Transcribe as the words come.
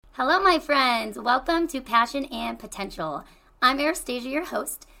Hello, my friends. Welcome to Passion and Potential. I'm Anastasia, your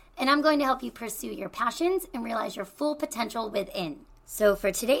host, and I'm going to help you pursue your passions and realize your full potential within. So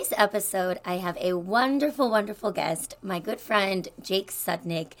for today's episode, I have a wonderful, wonderful guest. My good friend, Jake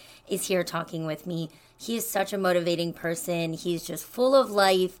Sudnick, is here talking with me. He is such a motivating person. He's just full of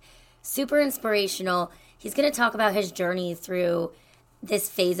life, super inspirational. He's going to talk about his journey through this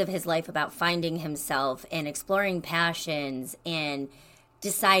phase of his life about finding himself and exploring passions and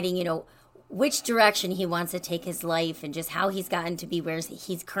deciding, which direction he wants to take his life and just how he's gotten to be where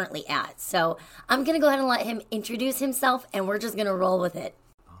he's currently at. So I'm going to go ahead and let him introduce himself, and we're just going to roll with it.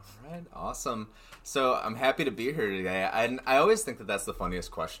 All right, awesome. So I'm happy to be here today. And I always think that that's the funniest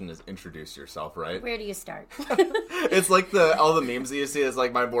question is introduce yourself, right? Where do you start? It's like all the memes that you see is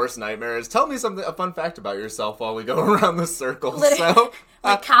like my worst nightmare is tell me a fun fact about yourself while we go around the circle. Literally, so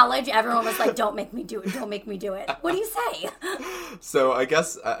like college, everyone was like, don't make me do it. Don't make me do it. What do you say? So I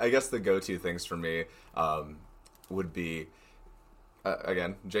guess the go-to things for me would be,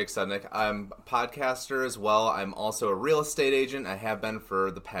 again, Jake Sudnick. I'm a podcaster as well. I'm also a real estate agent. I have been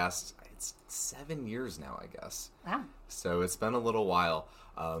for the past 7 years now, I guess. Wow. So it's been a little while.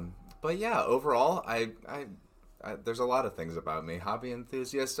 But yeah, overall, I there's a lot of things about me. Hobby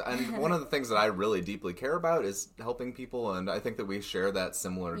enthusiast. And one of the things that I really deeply care about is helping people. And I think that we share that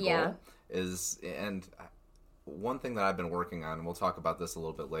similar goal. And one thing that I've been working on, and we'll talk about this a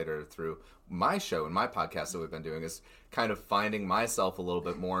little bit later through my show and my podcast that we've been doing, is kind of finding myself a little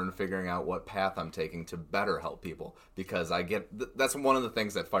bit more and figuring out what path I'm taking to better help people. Because that's one of the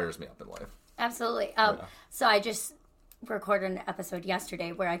things that fires me up in life. Absolutely. So I just recorded an episode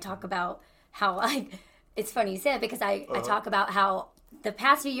yesterday where I talk about how it's funny you say it because I talk about how the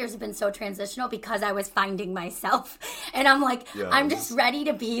past few years have been so transitional because I was finding myself. And I'm like, yes. I'm just ready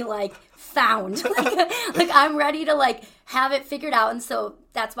to be found. like I'm ready to have it figured out. And so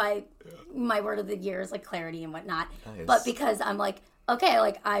that's why my word of the year is clarity and whatnot. Nice. But because I'm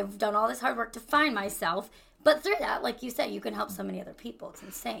okay, I've done all this hard work to find myself. But through that, like you said, you can help so many other people. It's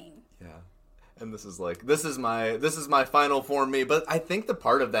insane. Yeah. And this is my final form me, but I think the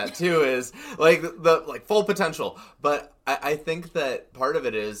part of that too is the full potential. But I think that part of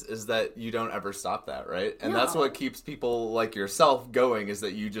it is that you don't ever stop that, right? And that's what keeps people like yourself going, is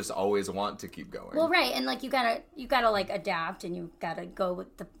that you just always want to keep going. Well, right, and you gotta adapt, and you gotta go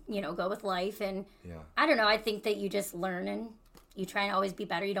with go with life, and I don't know. I think that you just learn and you try and always be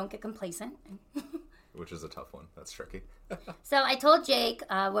better. You don't get complacent. Which is a tough one. That's tricky. So I told Jake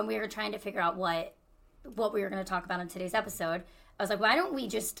when we were trying to figure out what we were going to talk about in today's episode, I was like, why don't we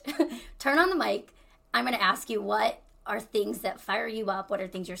just turn on the mic? I'm going to ask you what are things that fire you up, what are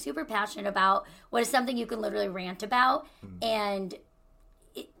things you're super passionate about, what is something you can literally rant about, and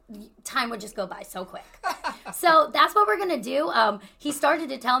time would just go by so quick. So that's what we're going to do. He started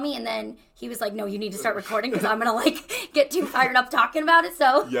to tell me, and then he was like, no, you need to start recording because I'm going to get too fired up talking about it.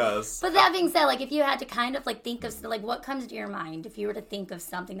 So yes. But that being said, if you had to kind of think of what comes to your mind, if you were to think of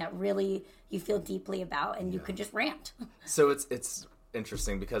something that really you feel deeply about and you could just rant. So it's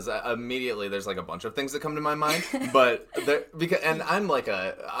interesting because immediately there's a bunch of things that come to my mind, but and I'm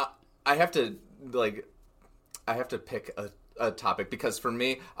I have to pick a topic because for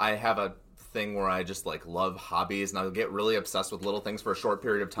me, I have a thing where I just love hobbies and I'll get really obsessed with little things for a short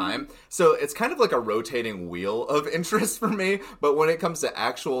period of time. Mm-hmm. So it's kind of like a rotating wheel of interest for me. But when it comes to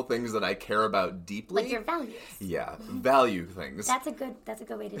actual things that I care about deeply, your values. Yeah, value things. That's a good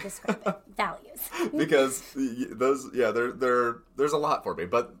way to describe it. Values. Because those, there's a lot for me.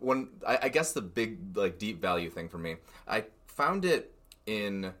 But when I guess the big deep value thing for me, I found it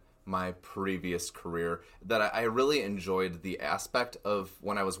in my previous career that I really enjoyed the aspect of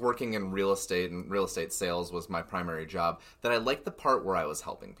when I was working in real estate, and real estate sales was my primary job, that I liked the part where I was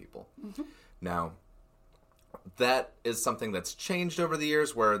helping people. Mm-hmm. Now, that is something that's changed over the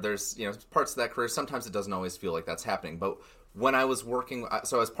years where there's, parts of that career, sometimes it doesn't always feel like that's happening. But when I was working,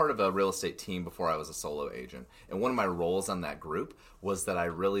 so I was part of a real estate team before I was a solo agent. And one of my roles on that group was that I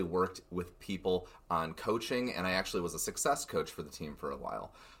really worked with people on coaching, and I actually was a success coach for the team for a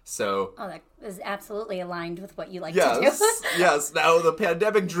while. So, that is absolutely aligned with what you like to do. Yes. Now, the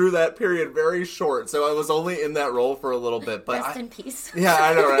pandemic drew that period very short, so I was only in that role for a little bit. But Rest in peace. Yeah,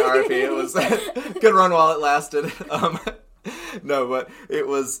 I know, right, RIP. It was a good run while it lasted. No, but it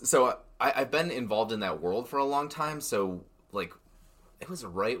was, so I've been involved in that world for a long time, so, it was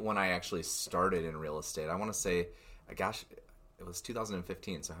right when I actually started in real estate. I want to say, gosh, it was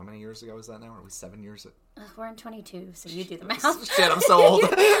 2015, so how many years ago was that now? Are we 7 years? We're in 22, so you do the math. Shit, I'm so old.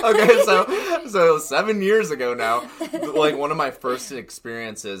 Okay, so it was 7 years ago now. One of my first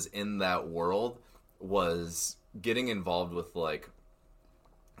experiences in that world was getting involved with,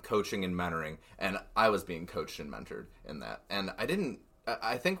 coaching and mentoring, and I was being coached and mentored in that. And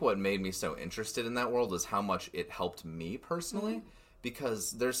I think what made me so interested in that world is how much it helped me personally,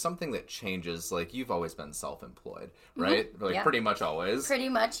 because there's something that changes. Like, you've always been self-employed, right? Like, pretty much always. Pretty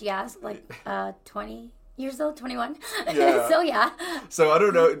much, yes. Like, 20 years old, 21. Yeah. So, yeah. So, I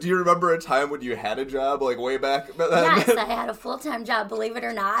don't know. Do you remember a time when you had a job, like, way back then? Yes, I had a full-time job, believe it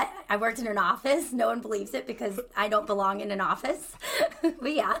or not. I worked in an office. No one believes it because I don't belong in an office.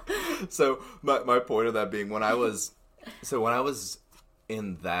 But, yeah. So, my point of that being, when I was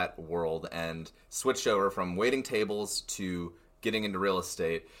in that world and switched over from waiting tables to getting into real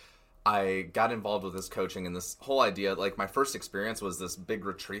estate, I got involved with this coaching and this whole idea. Like, my first experience was this big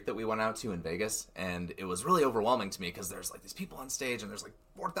retreat that we went out to in Vegas, and it was really overwhelming to me because there's like these people on stage and there's like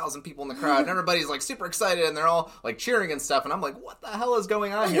 4,000 people in the crowd and everybody's like super excited and they're all like cheering and stuff, and I'm like, what the hell is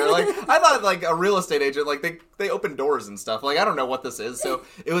going on here? Like, I thought like a real estate agent, like they open doors and stuff. Like, I don't know what this is. So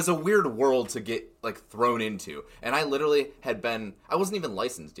it was a weird world to get like thrown into, and I literally I wasn't even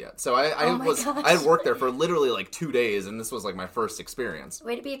licensed yet. So I had worked there for literally like 2 days, and this was like my first experience.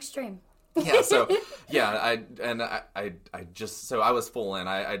 Way to be extreme. Yeah, so I was full in.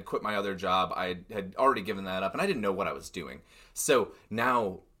 I'd quit my other job. I had already given that up, and I didn't know what I was doing. So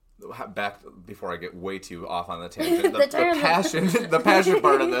now, back before I get way too off on the tangent, the passion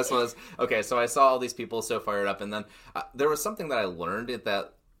part of this was, okay, so I saw all these people so fired up, and then there was something that I learned at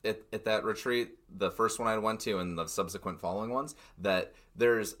that retreat, the first one I went to and the subsequent following ones, that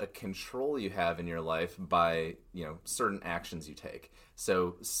there's a control you have in your life by, certain actions you take.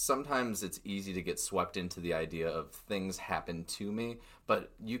 So sometimes it's easy to get swept into the idea of things happen to me,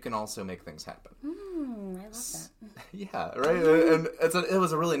 but you can also make things happen. I love that. Yeah, right? And it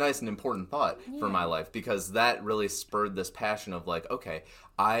was a really nice and important thought for my life, because that really spurred this passion of like, okay,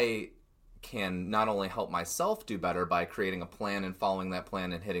 I can not only help myself do better by creating a plan and following that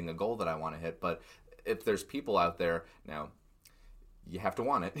plan and hitting a goal that I want to hit, but if there's people out there now, you have to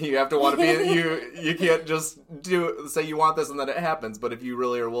want it. You have to want to be you can't just say you want this and then it happens. But if you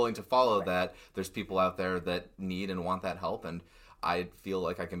really are willing to follow that, there's people out there that need and want that help, and I feel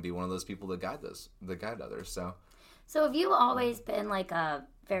like I can be one of those people that guide others. So have you always been like a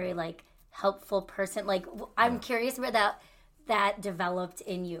very like helpful person? Like, I'm curious where that developed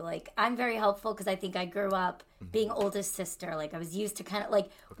in you. Like, I'm very helpful because I think I grew up being oldest sister. Like, I was used to kind of like,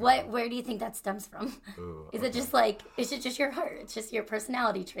 where do you think that stems from? Is it just like, is it just your heart? It's just your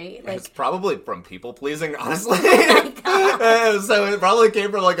personality trait? Like, it's probably from people pleasing, honestly. Oh my God. So it probably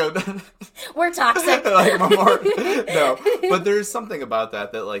came from like we're toxic. Like no, but there's something about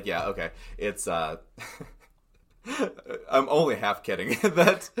that like, yeah, okay, it's I'm only half kidding.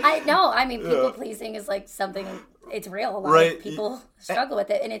 I know. I mean, people pleasing is like something. It's real. A lot of people struggle with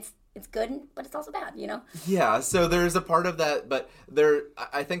it, and it's good, but it's also bad. Yeah. So there's a part of that, but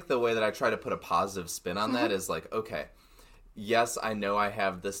I think the way that I try to put a positive spin on that is like, okay, yes, I know I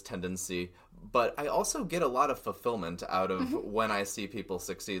have this tendency, but I also get a lot of fulfillment out of when I see people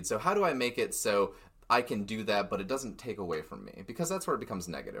succeed. So how do I make it so I can do that, but it doesn't take away from me? Because that's where it becomes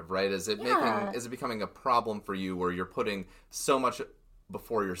negative, right? Is it becoming a problem for you where you're putting so much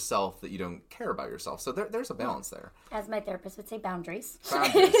before yourself that you don't care about yourself? So there's a balance there. As my therapist would say, boundaries.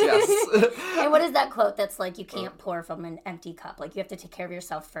 Boundaries, yes. And what is that quote that's like, you can't pour from an empty cup? Like, you have to take care of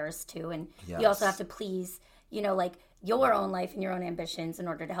yourself first, too. And you also have to please, like your own life and your own ambitions in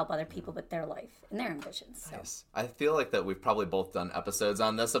order to help other people with their life and their ambitions. So. Nice. I feel like that we've probably both done episodes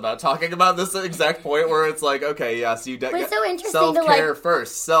on this about talking about this exact point where it's like, okay, yes, you but it's so interesting self-care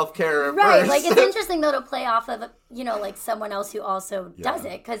first. Self-care right, first. Like, it's interesting, though, to play off of, like someone else who also does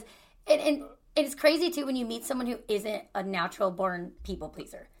it. Because it's crazy, too, when you meet someone who isn't a natural-born people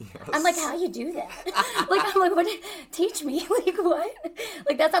pleaser. Yes. I'm like, how you do that? What? Teach me. Like, what?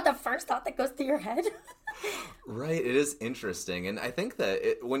 Like, that's not the first thought that goes through your head. Right. It is interesting. And I think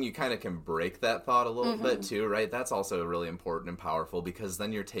that when you kind of can break that thought a little bit, too, right, that's also really important and powerful, because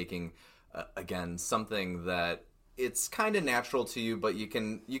then you're taking, again, something that it's kind of natural to you, but you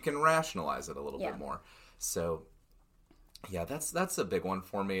can rationalize it a little bit more. So... yeah, that's a big one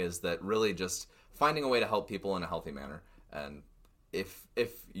for me, is that really just finding a way to help people in a healthy manner. And if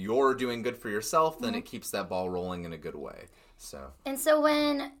you're doing good for yourself, then it keeps that ball rolling in a good way. So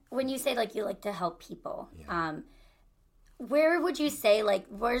when you say like you like to help people, where would you say, like,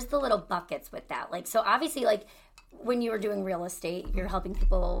 where's the little buckets with that? Like, so obviously, like, when you were doing real estate, you're helping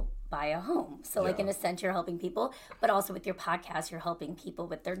people buy a home. So like, in a sense, you're helping people, but also with your podcast, you're helping people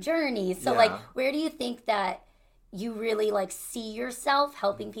with their journeys. So like, where do you think that you really like see yourself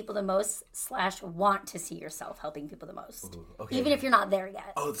helping people the most / want to see yourself helping people the most. Ooh, okay. Even if you're not there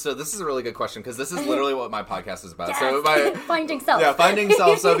yet. Oh, so this is a really good question because this is literally what my podcast is about. Yes. So finding self. Yeah, finding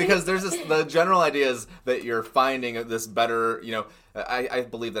self. So because there's the general idea is that you're finding this better, I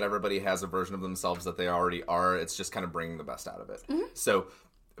believe that everybody has a version of themselves that they already are. It's just kind of bringing the best out of it. Mm-hmm. So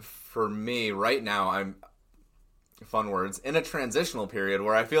for me right now, I'm fun words, in a transitional period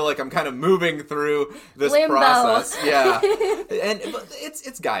where I feel like I'm kind of moving through this Limbo. process. Yeah. But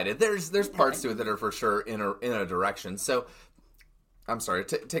it's guided. There's parts to it that are for sure in a direction. So I'm sorry,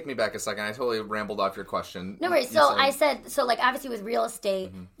 take me back a second. I totally rambled off your question. No worries. So I said, like obviously with real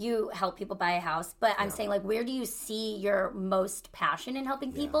estate, mm-hmm. you help people buy a house, but I'm saying like where do you see your most passion in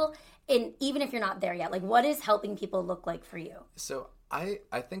helping people? And even if you're not there yet, like what is helping people look like for you? So I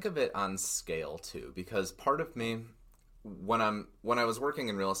think of it on scale too, because part of me, when I was working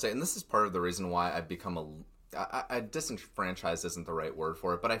in real estate, and this is part of the reason why I've become disenfranchised isn't the right word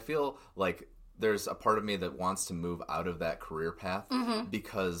for it, but I feel like there's a part of me that wants to move out of that career path mm-hmm.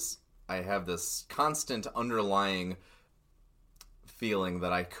 because I have this constant underlying feeling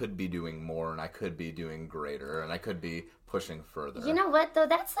that I could be doing more and I could be doing greater and I could be pushing further. You know what though?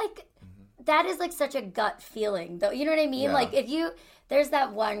 That's like, mm-hmm. that is like such a gut feeling though. You know what I mean? Yeah. Like there's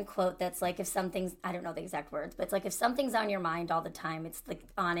that one quote that's like if something's, I don't know the exact words, but it's like if something's on your mind all the time, it's like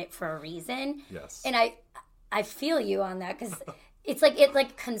on it for a reason. Yes. And I feel you on that because it's like it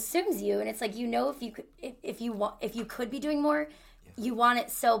like consumes you, and it's like if you could be doing more, you want it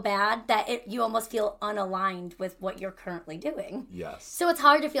so bad that you almost feel unaligned with what you're currently doing. Yes. So it's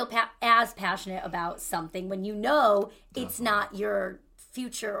hard to feel as passionate about something when you know it's not your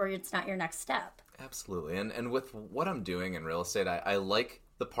future or it's not your next step. Absolutely. And with what I'm doing in real estate, I like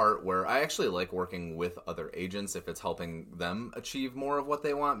the part where I actually like working with other agents if it's helping them achieve more of what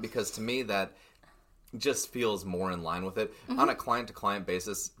they want, because to me that just feels more in line with it. Mm-hmm. On a client-to-client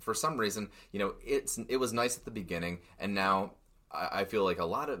basis, for some reason, it was nice at the beginning, and now I feel like a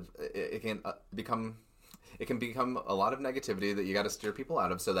lot of it can become a lot of negativity that you got to steer people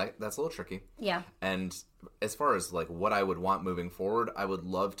out of, so that's a little tricky. Yeah. And as far as like what I would want moving forward, I would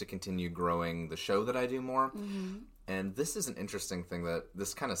love to continue growing the show that I do more. Mm-hmm. And this is an interesting thing that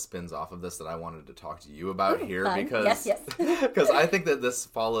this kind of spins off of this that I wanted to talk to you about here fun. because yes. because I think that this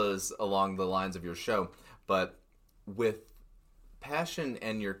follows along the lines of your show, but with passion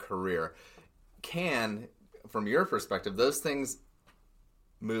and your career, from your perspective, those things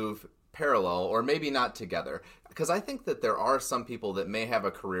move parallel or maybe not together? Because I think that there are some people that may have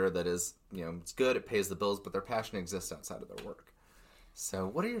a career that is, it's good, it pays the bills, but their passion exists outside of their work. So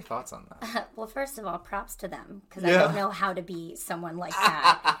what are your thoughts on that? Well, first of all, props to them, because I don't know how to be someone like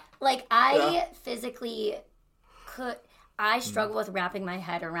that. Like I physically I struggle with wrapping my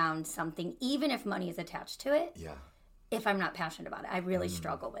head around something, even if money is attached to it. Yeah. If I'm not passionate about it, I really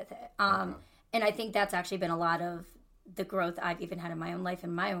struggle with it. And I think that's actually been a lot of the growth I've even had in my own life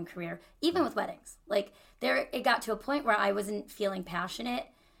and my own career, even with weddings. Like it got to a point where I wasn't feeling passionate,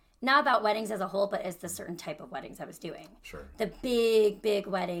 not about weddings as a whole, but as the certain type of weddings I was doing. Sure. The big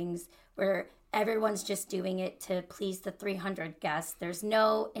weddings where everyone's just doing it to please the 300 guests. There's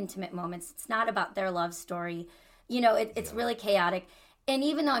no intimate moments. It's not about their love story. It's really chaotic. And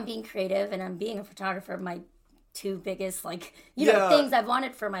even though I'm being creative and I'm being a photographer, my two biggest things I've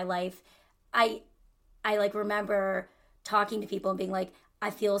wanted for my life, I like remember talking to people and being like, I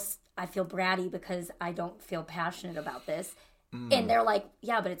feel bratty because I don't feel passionate about this. And they're like,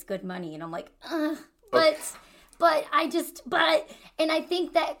 yeah, but it's good money. And I'm like, but and I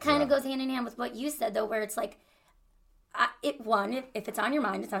think that kind of goes hand in hand with what you said though, where it's like, if it's on your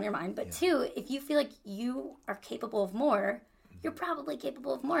mind, it's on your mind. But two, if you feel like you are capable of more, you're probably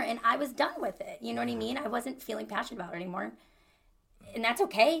capable of more. And I was done with it. You know what I mean? I wasn't feeling passionate about it anymore. And that's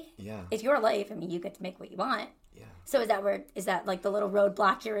okay. Yeah. It's your life. I mean, you get to make what you want. Yeah. So is that like the little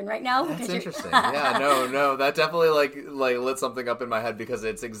roadblock you're in right now? That's interesting. Yeah, no, that definitely like lit something up in my head, because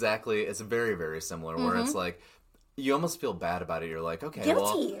it's very, very similar where it's like, you almost feel bad about it. You're like, okay,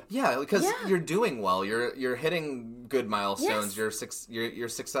 guilty. Well, yeah, because you're doing well. You're hitting good milestones. Yes. You're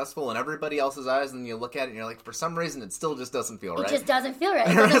successful in everybody else's eyes, and you look at it and you're like, for some reason, it still just doesn't feel right. It just doesn't feel right.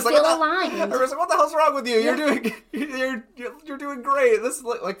 It doesn't feel aligned. Everyone's like, what the hell's wrong with you? Yeah. You're doing great. This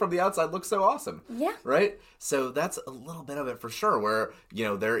like from the outside looks so awesome. Yeah. Right. So that's a little bit of it for sure. Where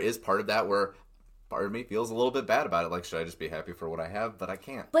there is part of that where part of me feels a little bit bad about it. Like, should I just be happy for what I have? But I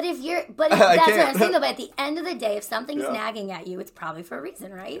can't. But that's what I'm saying though. But at the end of the day, if something's nagging at you, it's probably for a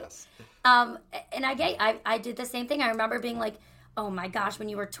reason, right? Yes. And I did the same thing. I remember being like, oh my gosh, when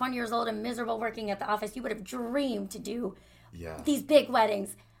you were 20 years old and miserable working at the office, you would have dreamed to do these big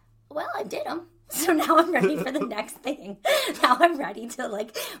weddings. Well, I did them. So now I'm ready for the next thing. Now I'm ready to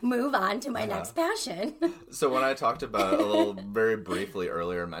like move on to my next passion. So when I talked about a little very briefly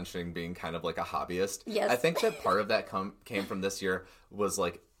earlier mentioning being kind of like a hobbyist, yes. I think that part of that came from this year was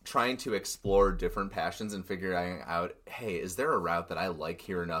like trying to explore different passions and figuring out, hey, is there a route that I like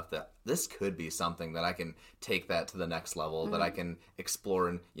here enough that this could be something that I can take that to the next level, that I can explore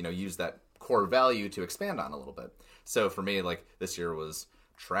and, you know, use that core value to expand on a little bit. So for me, like this year was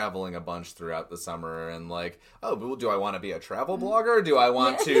traveling a bunch throughout the summer and like, oh, do I want to be a travel blogger? Do I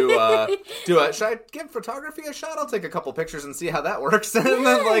want to should I give photography a shot? I'll take a couple pictures and see how that works. And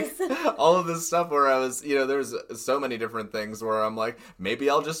then like all of this stuff where I was, you know, there's so many different things where I'm like, maybe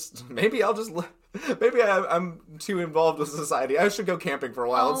I'm too involved with society. I should go camping for a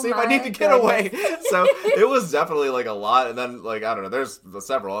while and see if I need to get away. So it was definitely like a lot. And then like, I don't know, there's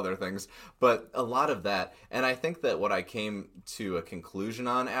several other things, but a lot of that. And I think that what I came to a conclusion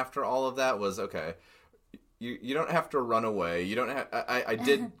on after all of that was, okay, you don't have to run away. You don't have, I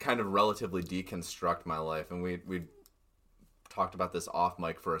did kind of relatively deconstruct my life, and we talked about this off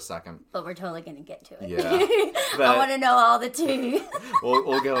mic for a second, but we're totally going to get to it. Yeah, I want to know all the tea.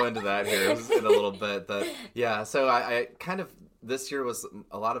 we'll go into that here in a little bit. But yeah, so I kind of, this year was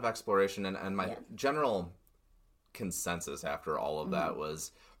a lot of exploration, and my general consensus after all of that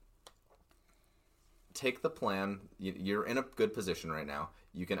was take the plan. You're in a good position right now.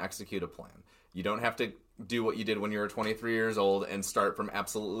 You can execute a plan. You don't have to do what you did when you were 23 years old and start from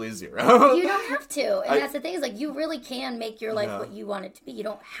absolutely zero. You don't have to. And that's the thing, is like you really can make your life what you want it to be. You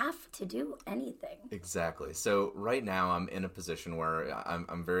don't have to do anything. Exactly. So right now I'm in a position where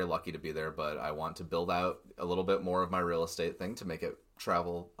I'm very lucky to be there, but I want to build out a little bit more of my real estate thing to make it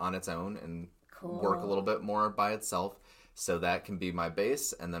travel on its own and work a little bit more by itself. So that can be my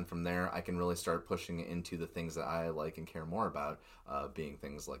base, and then from there I can really start pushing into the things that I like and care more about, being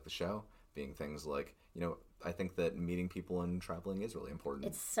things like the show, being things like, you know, I think that meeting people and traveling is really important.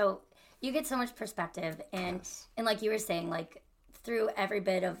 It's so, you get so much perspective, and and like you were saying, like through every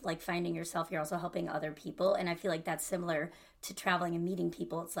bit of like finding yourself, you're also helping other people, and I feel like that's similar to traveling and meeting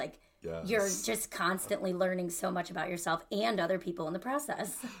people. It's like you're just constantly learning so much about yourself and other people in the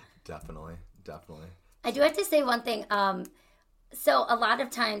process. Definitely. I do have to say one thing. So a lot of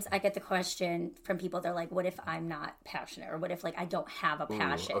times I get the question from people, they're like, what if I'm not passionate? Or what if like I don't have a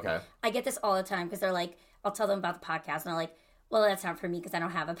passion? Okay. I get this all the time because they're like, I'll tell them about the podcast and they're like, well, that's not for me because I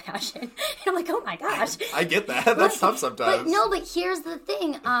don't have a passion. And I'm like, oh my gosh. I get that. That's tough sometimes. But here's the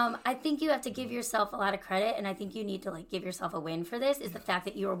thing. I think you have to give yourself a lot of credit, and I think you need to like give yourself a win for this, is the fact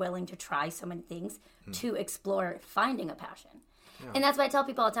that you are willing to try so many things to explore finding a passion. Yeah. And that's why I tell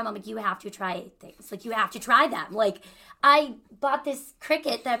people all the time, I'm like, you have to try things. Like, you have to try them. Like, I bought this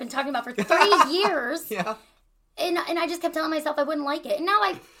Cricut that I've been talking about for 3 years. Yeah. And I just kept telling myself I wouldn't like it. And now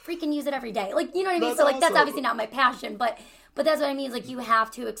I freaking use it every day. Like, you know what I mean? So, like, that's obviously not my passion. But that's what I mean. Is, like, you have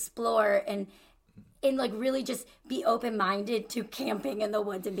to explore and like, really just be open-minded to camping in the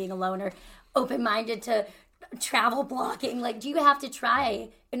woods and being alone, or open-minded to travel blogging. Like, do you have to try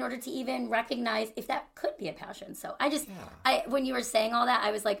in order to even recognize if that could be a passion? So I when you were saying all that,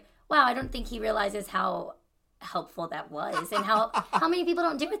 I was like, wow, I don't think he realizes how helpful that was, and how many people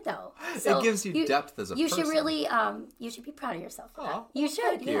don't do it though. So it gives you depth as a person. You should really you should be proud of yourself for that. You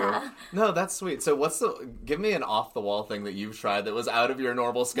should. Yeah. No, that's sweet. So give me an off the wall thing that you've tried that was out of your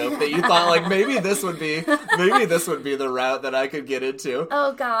normal scope that you thought like maybe this would be the route that I could get into.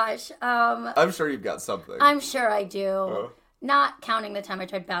 Oh gosh. I'm sure you've got something. I'm sure I do. Not counting the time I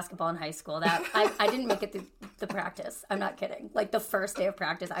tried basketball in high school. That I didn't make it through the practice. I'm not kidding. Like the first day of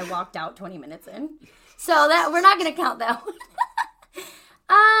practice, I walked out 20 minutes in. So that we're not going to count that one.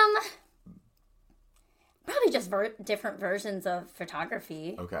 Probably just different versions of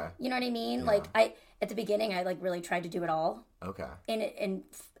photography. Okay. You know what I mean? Yeah. Like at the beginning, I like really tried to do it all. Okay. And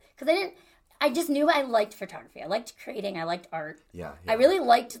because I just knew I liked photography. I liked creating. I liked art. Yeah. I really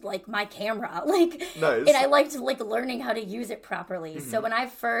liked like my camera. Like, nice. And I liked like learning how to use it properly. Mm-hmm. So when I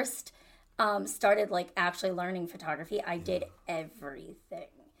first started like actually learning photography, I did everything.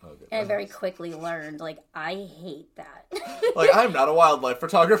 Okay. And I very quickly learned, like, I hate that. Like, I'm not a wildlife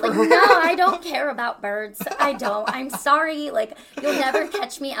photographer. Like, no, I don't care about birds. I don't. I'm sorry. Like, you'll never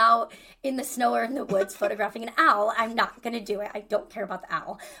catch me out in the snow or in the woods photographing an owl. I'm not going to do it. I don't care about the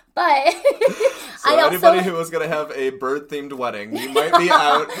owl. But so anybody who was going to have a bird-themed wedding, you might be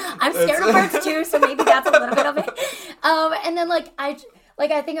out. I'm scared of birds, too, so maybe that's a little bit of it. And then,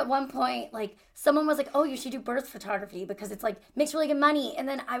 I think at one point, like, someone was like, oh, you should do birth photography because it's, like, makes really good money. And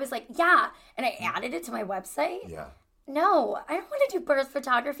then I was like, yeah. And I added it to my website. Yeah. No, I don't want to do birth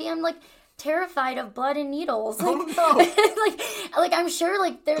photography. I'm, like, terrified of blood and needles. Like, oh no! like I'm sure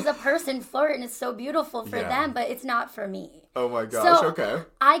like there's a person for it and it's so beautiful for them, but it's not for me. Oh my gosh, so, okay.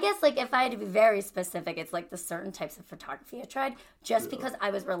 I guess like if I had to be very specific, it's like the certain types of photography I tried just because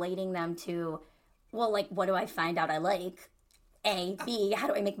I was relating them to, well, like what do I find out I like? A, B, how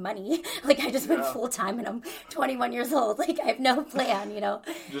do I make money? Like, I just went full time and I'm 21 years old. Like, I have no plan,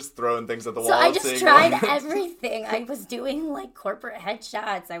 Just throwing things at the wall. So I just tried everything. I was doing, like, corporate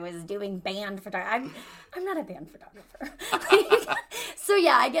headshots. I was doing band photography. I'm not a band photographer. So,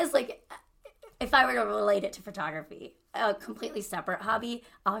 yeah, I guess, like, if I were to relate it to photography, a completely separate hobby,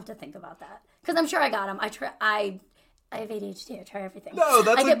 I'll have to think about that. Because I'm sure I got them. I have ADHD. I try everything. No,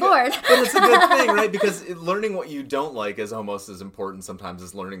 I get bored. But it's a good thing, right? Because learning what you don't like is almost as important sometimes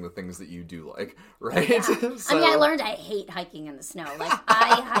as learning the things that you do like, right? Yeah. So, I mean, I learned I hate hiking in the snow. Like,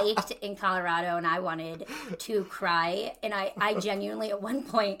 I hiked in Colorado and I wanted to cry. And I genuinely, at one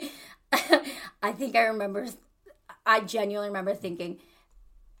point, I genuinely remember thinking,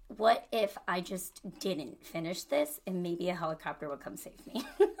 what if I just didn't finish this and maybe a helicopter would come save me?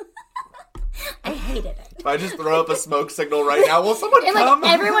 I hated it. If I just throw up a smoke signal right now, will someone come?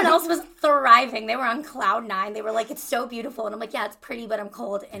 Like, everyone else was thriving. They were on cloud 9. They were like, it's so beautiful. And I'm like, yeah, it's pretty, but I'm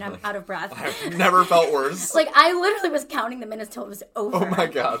cold and I'm out of breath. I've never felt worse. Like, I literally was counting the minutes till it was over. Oh my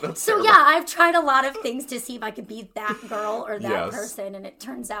God, that's so terrible. Yeah, I've tried a lot of things to see if I could be that girl or that person. And it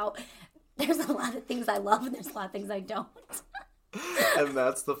turns out there's a lot of things I love and there's a lot of things I don't. And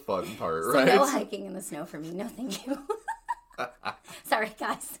that's the fun part, so right? No hiking in the snow for me. No, thank you. Sorry,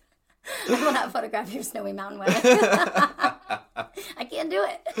 guys. I will not photograph your snowy mountain weather. I can't do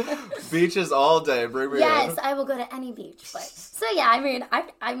it. Beaches all day. Bring me Yes, I will go to any beach. But so yeah, I mean,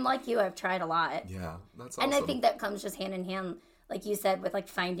 I'm like you. I've tried a lot. Yeah, that's awesome. And I think that comes just hand in hand, like you said, with like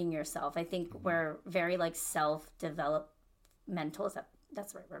finding yourself. I think we're very like self-developmental.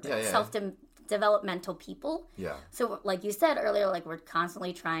 That's the right word. Yeah. Self-developmental people. Yeah. So like you said earlier, like we're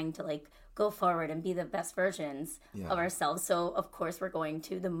constantly trying to like go forward and be the best versions of ourselves. So of course we're going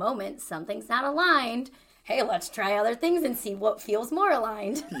to the moment something's not aligned. Hey, let's try other things and see what feels more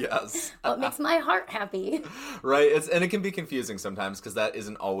aligned. Yes. What makes my heart happy. Right. And it can be confusing sometimes because that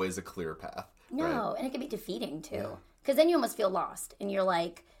isn't always a clear path. No, right? and it can be defeating too. Because then you almost feel lost and you're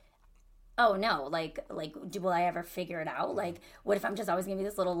like, oh no, like will I ever figure it out? Like, what if I'm just always gonna be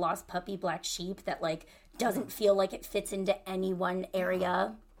this little lost puppy, black sheep that like doesn't feel like it fits into any one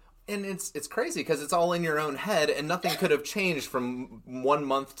area? And it's crazy because it's all in your own head and nothing could have changed from 1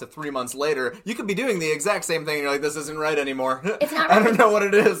 month to 3 months later. You could be doing the exact same thing and you're like, this isn't right anymore. It's not right. I don't know what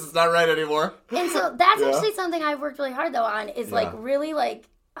it is. It's not right anymore. And so that's actually something I've worked really hard though on is like really like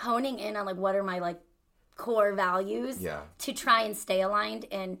honing in on like what are my like core values to try and stay aligned.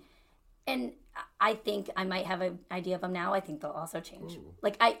 And I think I might have an idea of them now. I think they'll also change. Ooh.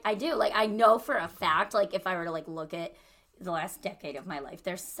 Like I do. Like I know for a fact, like if I were to like look at the last decade of my life,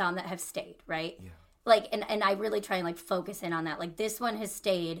 there's some that have stayed, right? Yeah. Like, and I really try and like focus in on that. Like this one has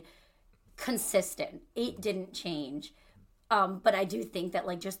stayed consistent. It didn't change. But I do think that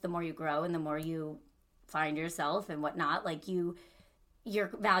like just the more you grow and the more you find yourself and whatnot, like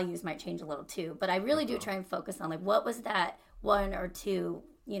your values might change a little too. But I really do try and focus on like what was that one or two,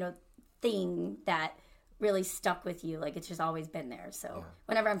 thing that really stuck with you. Like it's just always been there. So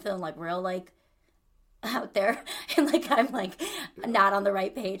whenever I'm feeling like real like out there and like I'm like not on the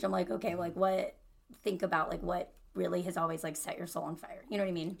right page, I'm like, okay, like think about like what really has always like set your soul on fire. You know what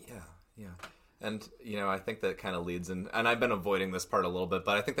I mean? Yeah. And I think that kind of leads in, and I've been avoiding this part a little bit,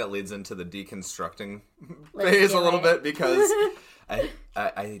 but I think that leads into the deconstructing phase a little bit because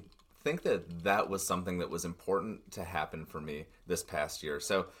I think that was something that was important to happen for me this past year.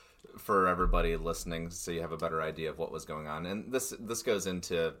 So for everybody listening, so you have a better idea of what was going on, and this goes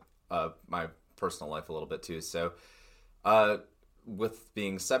into my personal life a little bit too. So with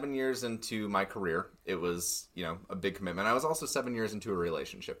being 7 years into my career, it was a big commitment. I was also 7 years into a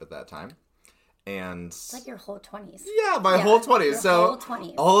relationship at that time, and it's like your whole 20s. Yeah, my whole 20s. So whole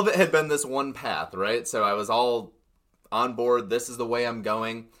 20s. All of it had been this one path, right? So I was all on board. This is the way I'm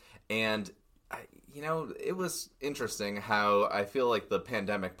going, and it was interesting how I feel like the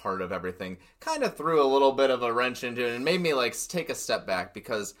pandemic part of everything kind of threw a little bit of a wrench into it and made me like take a step back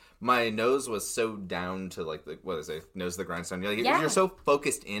because my nose was so down to like nose to the grindstone. You're so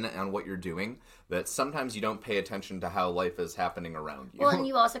focused in on what you're doing that sometimes you don't pay attention to how life is happening around you. Well, and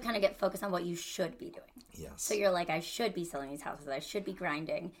you also kind of get focused on what you should be doing. Yes. So you're like, I should be selling these houses. I should be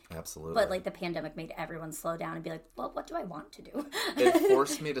grinding. Absolutely. But like the pandemic made everyone slow down and be like, well, what do I want to do? It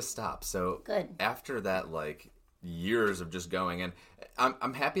forced me to stop. So good. After that, like years of just going. And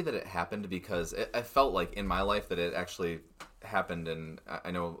I'm happy that it happened because I felt like in my life that it actually happened. And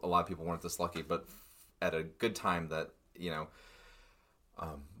I know a lot of people weren't this lucky, but at a good time that,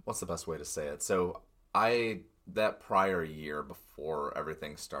 what's the best way to say it? So that prior year before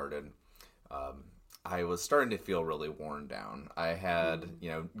everything started, I was starting to feel really worn down. I had,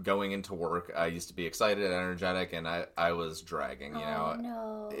 going into work, I used to be excited and energetic, and I was dragging,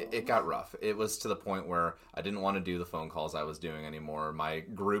 No. It got rough. It was to the point where I didn't want to do the phone calls I was doing anymore. My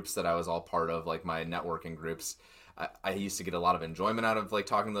groups that I was all part of, like my networking groups, I used to get a lot of enjoyment out of like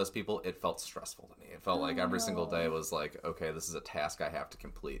talking to those people. It felt stressful to me. It felt like every single day was like, okay, this is a task I have to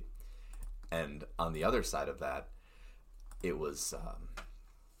complete. And on the other side of that, it was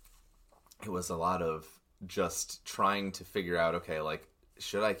a lot of just trying to figure out, okay, like,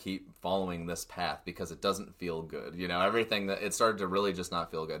 should I keep following this path because it doesn't feel good? Everything that it started to really just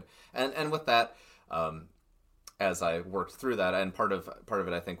not feel good. And with that, as I worked through that, and part of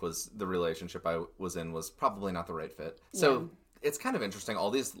it, I think, was the relationship I was in was probably not the right fit. So it's kind of interesting. All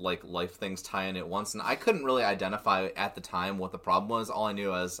these like life things tie in at once, and I couldn't really identify at the time what the problem was. All I knew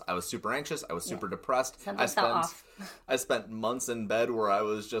was I was super anxious. I was super depressed. Something felt off. I spent months in bed where I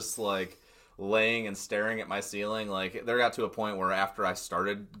was just like laying and staring at my ceiling. Like, there got to a point where after I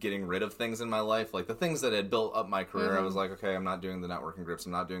started getting rid of things in my life, like the things that had built up my career, I was like, okay, I'm not doing the networking groups.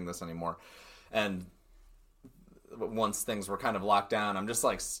 I'm not doing this anymore. And once things were kind of locked down, I'm just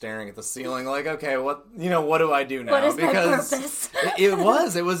like staring at the ceiling like, okay, what do I do now? What is my purpose?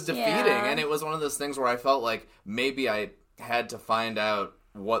 it was defeating. And it was one of those things where I felt like maybe I had to find out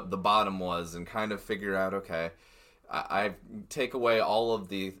what the bottom was and kind of figure out, okay, I take away all of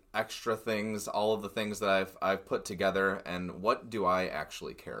the extra things, all of the things that I've put together, and what do I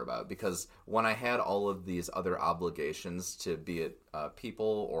actually care about? Because when I had all of these other obligations, to be it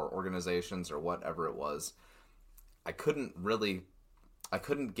people or organizations or whatever it was, I couldn't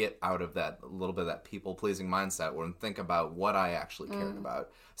get out of that little bit of that people-pleasing mindset and think about what I actually cared about.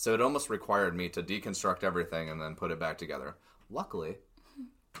 So it almost required me to deconstruct everything and then put it back together. Luckily,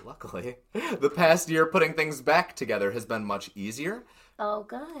 the past year putting things back together has been much easier. Oh,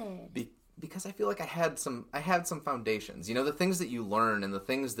 good. Because I feel like I had some foundations. The things that you learn and the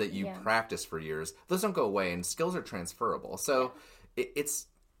things that you practice for years, those don't go away, and skills are transferable. So it's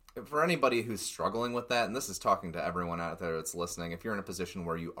for anybody who's struggling with that, and this is talking to everyone out there that's listening, if you're in a position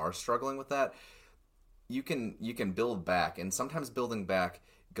where you are struggling with that, you can build back, and sometimes building back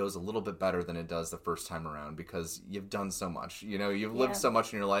goes a little bit better than it does the first time around because you've done so much. You've lived so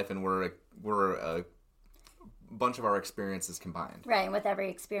much in your life, and we're a bunch of our experiences combined. Right, and with every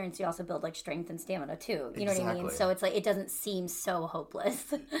experience, you also build like strength and stamina too. You know what I mean? So it's like it doesn't seem so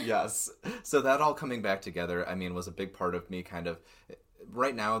hopeless. Yes. So that all coming back together, was a big part of me kind of.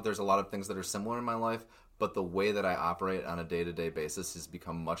 Right now, there's a lot of things that are similar in my life, but the way that I operate on a day-to-day basis has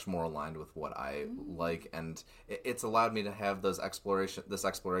become much more aligned with what I like, and it's allowed me to have this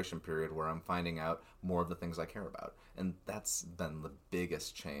exploration period where I'm finding out more of the things I care about. And that's been the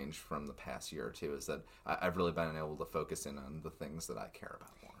biggest change from the past year or two, is that I've really been able to focus in on the things that I care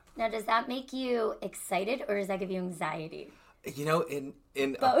about more. Now, does that make you excited, or does that give you anxiety? In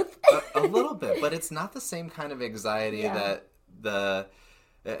both? a little bit, but it's not the same kind of anxiety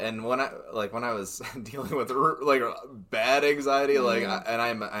and when I was dealing with like bad anxiety, and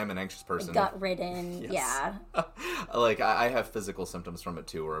I'm an anxious person, gut ridden, like I have physical symptoms from it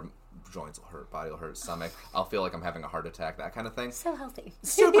too, where joints will hurt, body will hurt, stomach. I'll feel like I'm having a heart attack, that kind of thing. So healthy,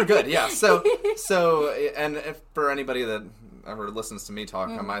 super good, yeah. So, and if for anybody that ever listens to me talk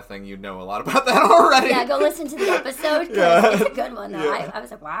on my thing, you know a lot about that already. Yeah, go listen to the episode because it's a good one though. I was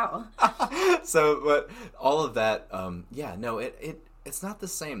like, wow. So, but all of that, it's not the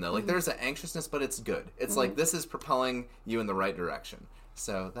same though. Like there's an anxiousness, but it's good. It's like this is propelling you in the right direction.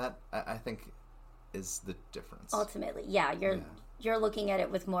 So that I think is the difference. Ultimately, you're looking at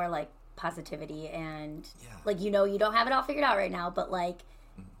it with more like positivity and like you don't have it all figured out right now, but like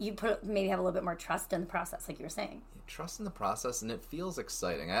you maybe have a little bit more trust in the process, like you were saying. Trust in the process, and it feels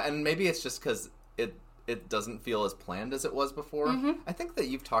exciting. And maybe it's just because it doesn't feel as planned as it was before. I think that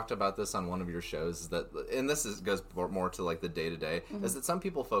you've talked about this on one of your shows, and this goes more to like the day-to-day, is that some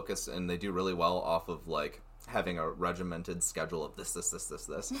people focus and they do really well off of like having a regimented schedule of this.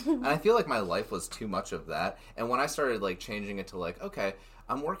 And I feel like my life was too much of that. And when I started like changing it to like, okay,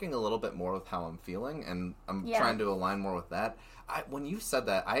 I'm working a little bit more with how I'm feeling, and I'm trying to align more with that. When you said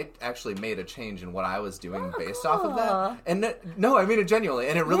that, I actually made a change in what I was doing based off of that. And no, I mean it genuinely,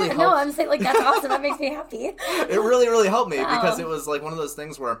 and it really helped. No, I'm saying like that's awesome. That makes me happy. It really, really helped me because it was like one of those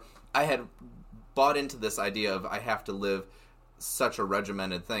things where I had bought into this idea of I have to live such a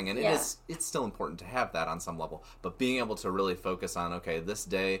regimented thing, and it's still important to have that on some level, but being able to really focus on, okay, this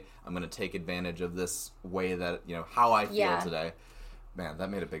day I'm going to take advantage of this way that, how I feel today. Man, that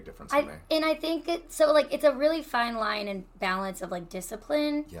made a big difference for me. And I think it's a really fine line and balance of, like,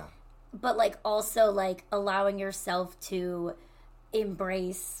 discipline. Yeah. But, like, also, like, allowing yourself to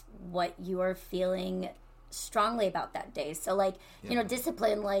embrace what you are feeling strongly about that day. So, like,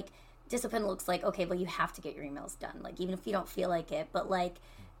 discipline looks like, okay, well, you have to get your emails done. Like, even if you don't feel like it. But, like,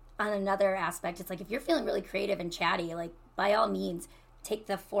 on another aspect, it's like, if you're feeling really creative and chatty, like, by all means, take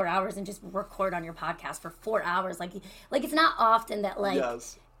the 4 hours and just record on your podcast for 4 hours. Like it's not often that, like,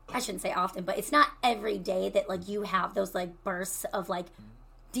 yes. I shouldn't say often, but it's not every day that, like, you have those, like, bursts of, like,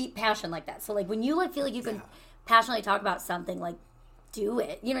 deep passion like that. So, like, when you, like, feel like you can passionately talk about something, like, do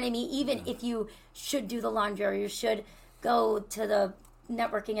it. You know what I mean? Even if you should do the laundry or you should go to the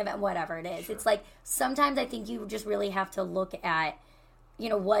networking event, whatever it is. Sure. It's like, sometimes I think you just really have to look at,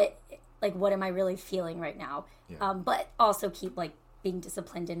 what am I really feeling right now? Yeah. But also keep, like, being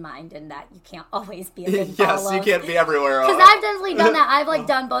disciplined in mind, and that you can't always be a big yes, you can't be everywhere. Because I've definitely done that. I've, like,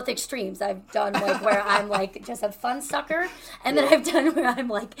 done both extremes. I've done, like, where I'm, like, just a fun sucker, and then I've done where I'm,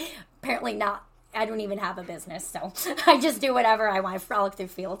 like, apparently not. I don't even have a business, so I just do whatever I want. I frolic through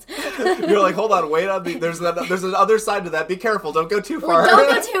fields. You're like, hold on, wait on there's an other side to that. Be careful, don't go too far. Don't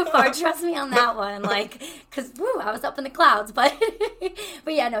go too far. Trust me on that one. Like, because I was up in the clouds, but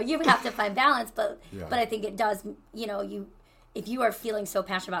yeah, no, you have to find balance. But I think it does. If you are feeling so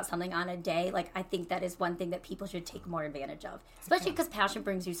passionate about something on a day, like, I think that is one thing that people should take more advantage of, especially because passion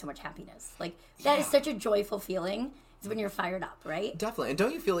brings you so much happiness. Like, that is such a joyful feeling. Is when you're fired up, right? Definitely. And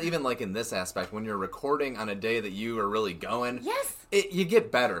don't you feel, even, like, in this aspect, when you're recording on a day that you are really going, yes, you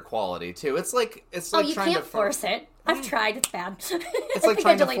get better quality too. It's like you can't force it. I've tried. It's bad. It's like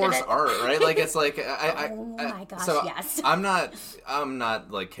trying to force art, right? Like, it's like oh my gosh, so yes. I'm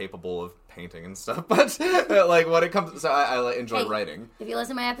not like capable of painting and stuff, but like when it comes, so I enjoy writing. If you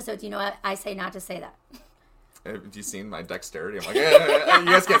listen to my episodes, you know what I say not to say that. Have you seen my dexterity? I'm like, you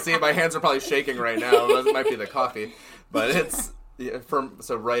guys can't see it. My hands are probably shaking right now. It might be the coffee, but it's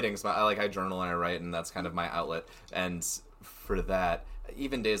so writing's I journal and I write, and that's kind of my outlet. And for that,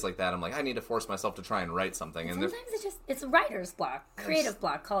 even days like that, I'm like, I need to force myself to try and write something. And sometimes it's writer's block, creative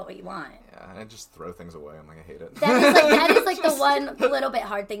block. Call it what you want. Yeah, I just throw things away. I'm like, I hate it. That is like the one little bit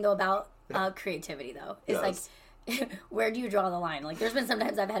hard thing though about creativity though. Is like, where do you draw the line? Like, there's been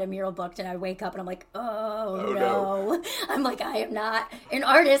sometimes I've had a mural booked and I wake up and I'm like, oh no. I'm like, I am not an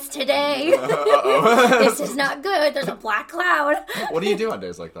artist today. This is not good. There's a black cloud. What do you do on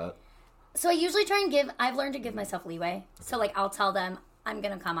days like that? So I usually try and I've learned to give myself leeway. Okay. So, like, I'll tell them I'm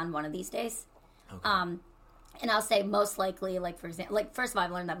going to come on one of these days. Okay. And I'll say most likely, like, for example, like, first of all,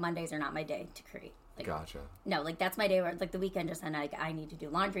 I've learned that Mondays are not my day to create. Like, gotcha. No, like, that's my day where, like, the weekend just ended, like, I need to do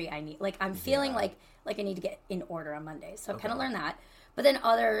laundry. I'm feeling like I need to get in order on Mondays. So I've kind of learned that. But then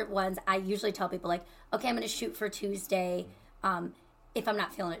other ones, I usually tell people, like, okay, I'm going to shoot for Tuesday. If I'm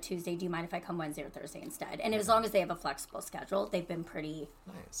not feeling it Tuesday, do you mind if I come Wednesday or Thursday instead? And as long as they have a flexible schedule, they've been pretty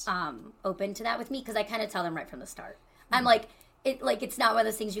open to that with me, because I kind of tell them right from the start. I'm like, it's not one of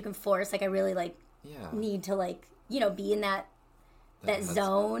those things you can force. Like, I really, like, need to, like, be in that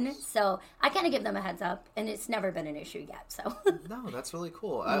zone. So I kind of give them a heads up, and it's never been an issue yet. So no, that's really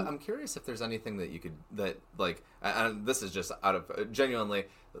cool. I'm curious if there's anything that you could this is just out of genuinely,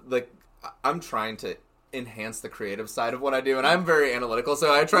 like, I'm trying to enhance the creative side of what I do, and I'm very analytical,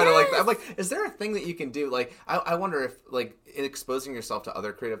 so I try to I'm like, is there a thing that you can do? Like, I wonder if, like, exposing yourself to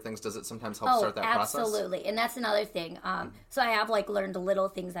other creative things, does it sometimes help start that process? Absolutely. And that's another thing. So I have, like, learned little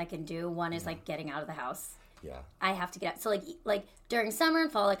things I can do. One is like getting out of the house. Yeah. I have to get out. So, like during summer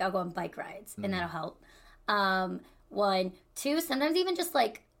and fall, like, I'll go on bike rides, and that'll help. 1, 2, sometimes even just,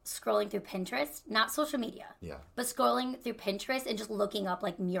 like, scrolling through Pinterest, not social media, but scrolling through Pinterest and just looking up,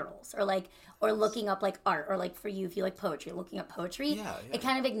 like, murals or looking up, like, art, or, like, for you, if you like poetry, looking up poetry. It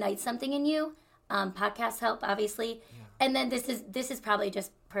kind of ignites something in you. Podcasts help, obviously. And then this is probably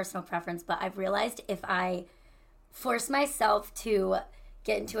just personal preference, but I've realized if I force myself to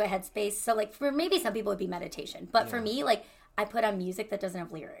get into a headspace, so, like, for maybe some people it would be meditation, but for me, like, I put on music that doesn't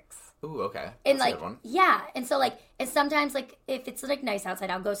have lyrics. Ooh, okay. And, that's like, a good one. Yeah. And so, like, and sometimes, like, if it's, like, nice outside,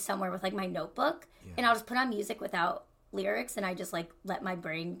 I'll go somewhere with, like, my notebook, and I'll just put on music without lyrics, and I just, like, let my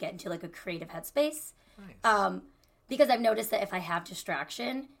brain get into, like, a creative headspace. Nice. Because I've noticed that if I have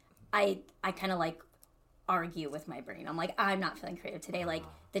distraction, I kind of, like, argue with my brain. I'm like, I'm not feeling creative today. Like,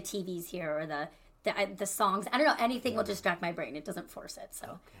 the TV's here, or the songs. I don't know. Anything will distract my brain. It doesn't force it.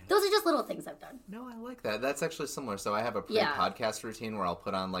 So those are just little things I've done. No, I like that. That's actually similar. So I have a pre-podcast routine where I'll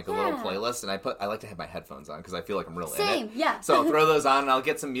put on like a little playlist, and I like to have my headphones on because I feel like I'm real in it. Same, yeah. So I'll throw those on, and I'll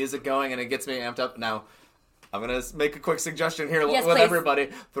get some music going, and it gets me amped up. Now, I'm going to make a quick suggestion here with please. everybody.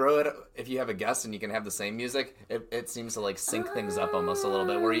 Throw it, if you have a guest and you can have the same music, it seems to like sync things up almost a little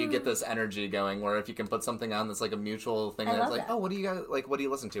bit, where you get this energy going, where if you can put something on that's like a mutual thing, that's like, oh, what do you guys like? What do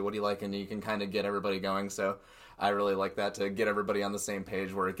you listen to? What do you like? And you can kind of get everybody going. So I really like that, to get everybody on the same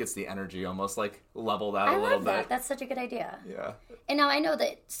page, where it gets the energy almost like leveled out a little bit. That. That's such a good idea. Yeah. And now I know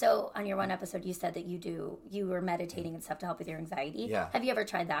that, so on your one episode, you said that you were meditating and stuff to help with your anxiety. Yeah. Have you ever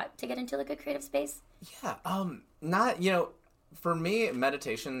tried that to get into like a creative space? Yeah. Not, for me,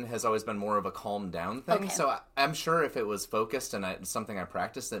 meditation has always been more of a calm down thing. Okay. So I'm sure if it was focused and something I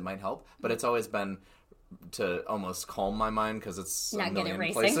practiced, it might help. But it's always been to almost calm my mind, because it's not a million get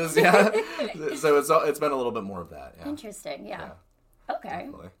it places. Yeah. So it's been a little bit more of that. Yeah. Interesting. Yeah. Okay.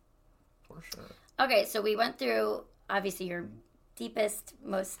 Definitely. For sure. Okay. So we went through, obviously, your deepest,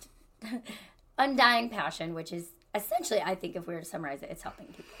 most undying passion, which is essentially, I think if we were to summarize it, it's helping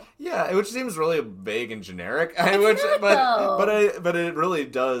people. Yeah, which seems really vague and generic. But it really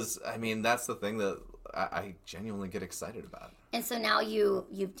does. I mean, that's the thing that I genuinely get excited about. And so now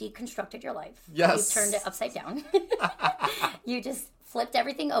you've deconstructed your life. Yes. You've turned it upside down. You just flipped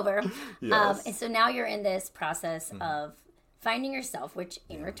everything over. Yes. And so now you're in this process of finding yourself, which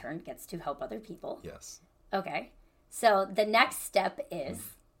in return gets to help other people. Yes. Okay. So the next step is...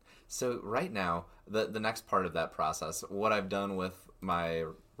 So right now, the next part of that process, what I've done with my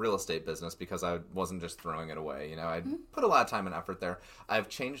real estate business, because I wasn't just throwing it away, I put a lot of time and effort there. I've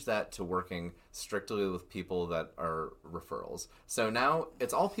changed that to working strictly with people that are referrals. So now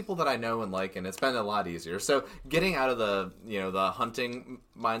it's all people that I know and like, and it's been a lot easier. So getting out of the hunting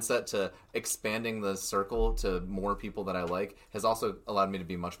mindset to expanding the circle to more people that I like has also allowed me to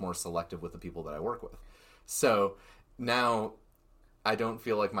be much more selective with the people that I work with. So now I don't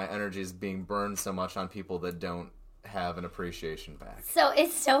feel like my energy is being burned so much on people that don't have an appreciation back. So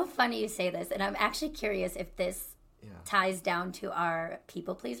it's so funny you say this, and I'm actually curious if this ties down to our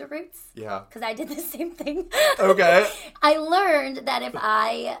people pleaser roots. Yeah. Because I did the same thing. Okay. I learned that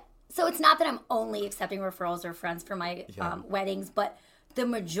so it's not that I'm only accepting referrals or friends for my weddings, but the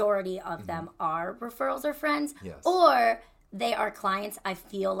majority of them are referrals or friends. Yes. Or they are clients I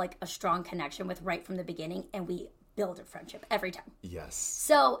feel like a strong connection with right from the beginning, and we build a friendship every time. Yes.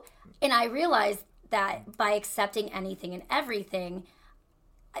 So, and I realized that by accepting anything and everything,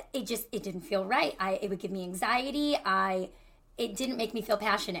 it didn't feel right. It would give me anxiety. It didn't make me feel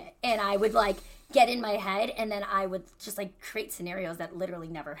passionate. And I would like get in my head, and then I would just like create scenarios that literally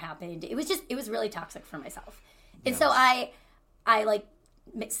never happened. It was really toxic for myself. And so I like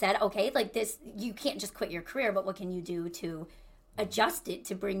said, okay, like this, you can't just quit your career, but what can you do to adjust it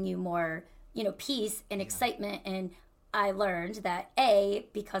to bring you more, peace and excitement? And I learned that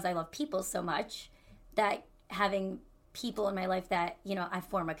because I love people so much, that having people in my life that, I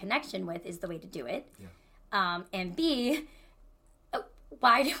form a connection with is the way to do it. Yeah. And B,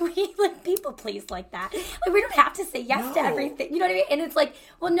 why do we like people please like that? Like, we don't have to say yes to everything. You know what I mean? And it's like,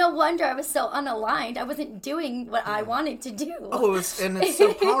 well, no wonder I was so unaligned. I wasn't doing what I wanted to do. Oh, it's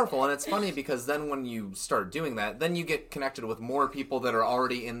so powerful. And it's funny because then when you start doing that, then you get connected with more people that are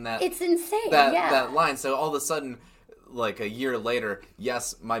already in that. It's insane. That line. So all of a sudden, like a year later,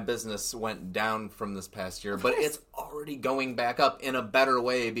 yes, my business went down from this past year, but it's already going back up in a better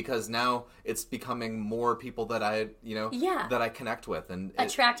way because now it's becoming more people that that I connect with. And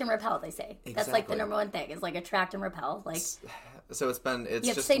attract and repel, they say. Exactly. That's like the number one thing is like attract and repel. Like, so it's you have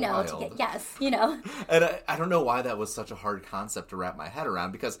just to say wild. no to get yes, And I don't know why that was such a hard concept to wrap my head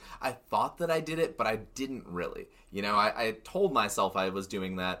around, because I thought that I did it, but I didn't really. I told myself I was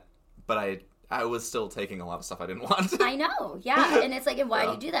doing that, but I was still taking a lot of stuff I didn't want. I know, yeah. And it's like, and why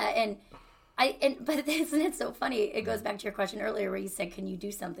do you do that? But isn't it so funny? It goes back to your question earlier where you said, can you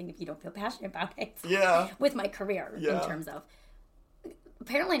do something if you don't feel passionate about it? Yeah. With my career, in terms of.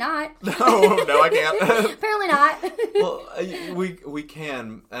 Apparently not. No, I can't. Apparently not. Well, we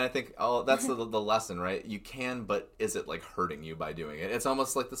can, and I think that's the lesson, right? You can, but is it like hurting you by doing it? It's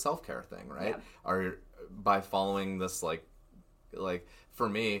almost like the self-care thing, right? Or by following this like for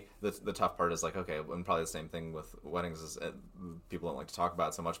me, the tough part is like, okay, and probably the same thing with weddings is people don't like to talk about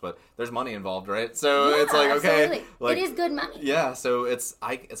it so much, but there's money involved, right? So it's like, okay, absolutely. Like, it is good money. Yeah, so it's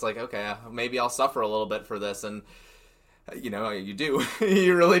like, okay, maybe I'll suffer a little bit for this, and you do,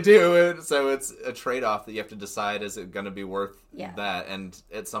 you really do. So it's a trade-off that you have to decide: is it going to be worth that? And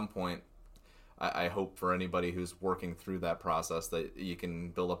at some point, I hope for anybody who's working through that process that you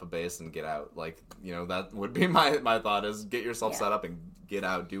can build up a base and get out. Like, that would be my thought is get yourself set up and get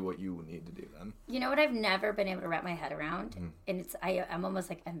out, do what you need to do then. You know what I've never been able to wrap my head around, and I'm almost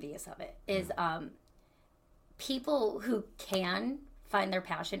like envious of it, is people who can find their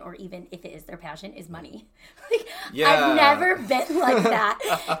passion, or even if it is their passion, is money. I've never been like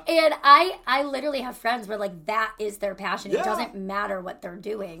that. And I literally have friends where like that is their passion. It doesn't matter what they're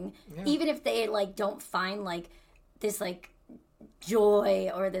doing. Yeah. Even if they like don't find like this like joy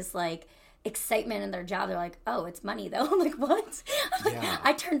or this like excitement in their job, they're like, oh, it's money though. I'm like, what?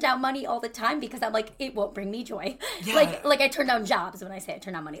 I turn down money all the time because I'm like, it won't bring me joy. Like I turn down jobs when I say I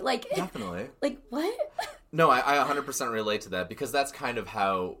turn down money. Like definitely. Like what? No, I 100% relate to that because that's kind of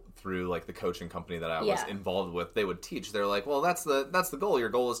how through like the coaching company that I was involved with, they would teach. They're like, well, that's the goal. Your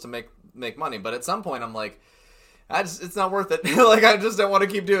goal is to make money. But at some point, I'm like, it's not worth it. Like I just don't want to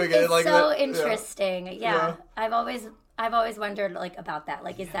keep doing it. It's like so interesting. Yeah. I've always wondered like about that.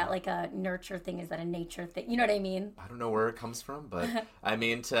 Like, is that like a nurture thing? Is that a nature thing? You know what I mean? I don't know where it comes from, but I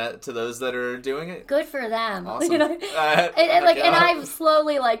mean to those that are doing it, good for them. Awesome. And I've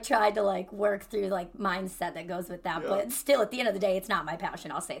slowly like tried to like work through like mindset that goes with that, but still at the end of the day, it's not my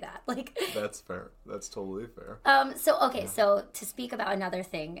passion. I'll say that. Like that's fair. That's totally fair. So to speak about another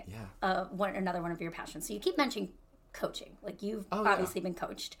thing, another one of your passions. So you keep mentioning coaching. Like you've obviously been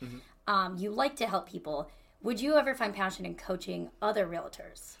coached. Mm-hmm. You like to help people. Would you ever find passion in coaching other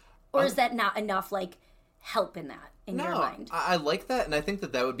realtors? Or is that not enough, like, help in that, in your mind? I like that, and I think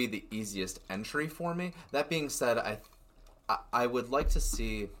that would be the easiest entry for me. That being said, I would like to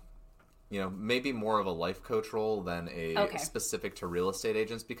see, maybe more of a life coach role than a specific to real estate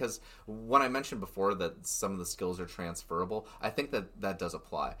agents, because when I mentioned before that some of the skills are transferable, I think that does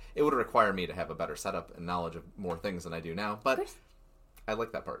apply. It would require me to have a better setup and knowledge of more things than I do now, but I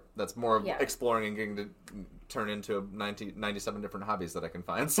like that part. That's more of exploring and getting to turn into 97 different hobbies that I can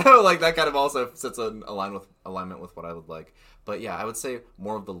find. So like that kind of also sits in alignment with what I would like. But yeah, I would say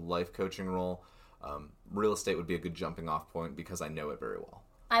more of the life coaching role. Real estate would be a good jumping off point because I know it very well.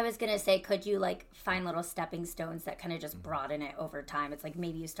 I was going to say, could you like find little stepping stones that kind of just broaden it over time? It's like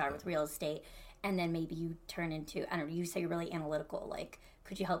maybe you start with real estate and then maybe you turn into, I don't know, you say you're really analytical. Like,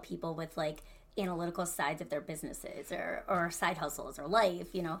 could you help people with like analytical sides of their businesses or side hustles or life,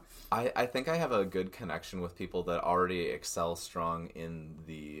 I think I have a good connection with people that already excel strong in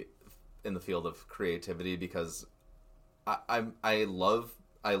the field of creativity because I love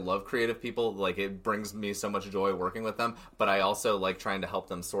creative people. Like it brings me so much joy working with them, but I also like trying to help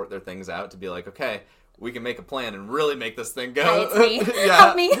them sort their things out to be like, okay, we can make a plan and really make this thing go. Hey, it's me.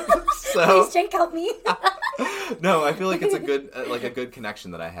 Help me. Please, Jake, help me. No, I feel like it's a good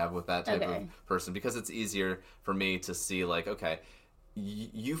connection that I have with that type of person because it's easier for me to see like, okay,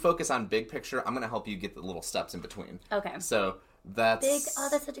 you focus on big picture. I'm going to help you get the little steps in between. Okay. So that's big. Oh,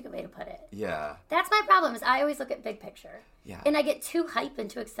 that's such a good way to put it. Yeah. That's my problem is I always look at big picture. Yeah. And I get too hyped and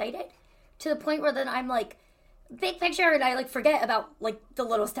too excited to the point where then I'm like, big picture, and I like forget about like the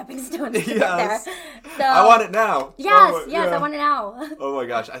little stepping stones to get there. So I want it now. Yes, I want it now. Oh my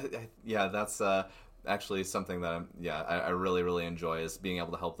gosh, that's actually something that I really really enjoy is being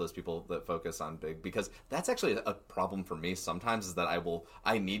able to help those people that focus on big, because that's actually a problem for me sometimes is that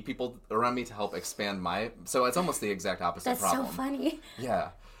I need people around me to help expand so it's almost the exact opposite problem. That's so funny.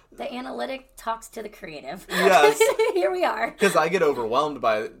 Yeah. The analytic talks to the creative. Yes. Here we are. Because I get overwhelmed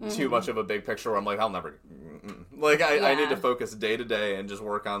by too much of a big picture where I'm like, I'll never... Like, I need to focus day to day and just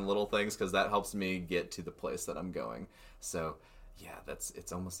work on little things because that helps me get to the place that I'm going. So, yeah,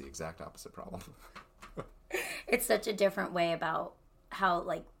 it's almost the exact opposite problem. It's such a different way about how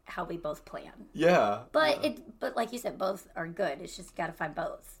we both plan. Yeah. But like you said, both are good. It's just you got to find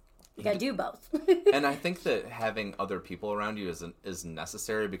both. You got to do both. And I think that having other people around you is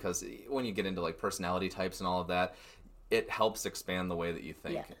necessary because when you get into like personality types and all of that, it helps expand the way that you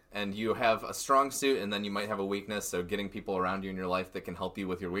think. Yeah. And you have a strong suit and then you might have a weakness, so getting people around you in your life that can help you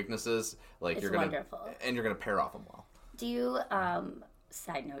with your weaknesses, like it's you're wonderful. And you're going to pair off them well. Do you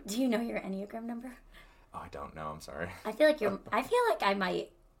side note, do you know your Enneagram number? Oh, I don't know. I'm sorry. I feel like I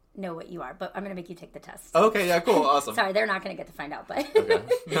might know what you are, but I'm going to make you take the test. Okay, yeah, cool, awesome. Sorry, they're not going to get to find out, but okay,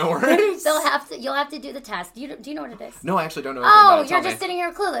 no worries. You'll have to do the test. Do you know what it is? No, I actually don't know anything about it. You're just sitting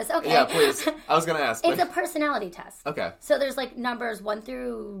here clueless. Okay. Yeah, please. I was going to ask. It's a personality test. Okay. So there's like numbers 1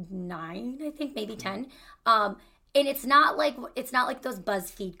 through 9, I think, maybe 10. And it's not like those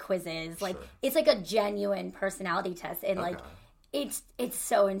BuzzFeed quizzes. Like it's like a genuine personality test, and like it's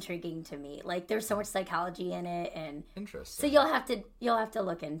so intriguing to me. Like there's so much psychology in it, and interesting. So you'll have to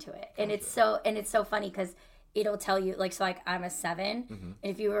look into it, and it's so funny because it'll tell you, like, so, like, I'm a 7, and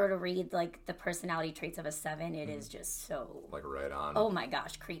if you were to read, like, the personality traits of a 7, it is just so... Like, right on. Oh, my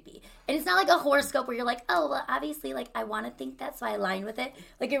gosh, creepy. And it's not like a horoscope where you're like, oh, well, obviously, like, I want to think that, so I align with it.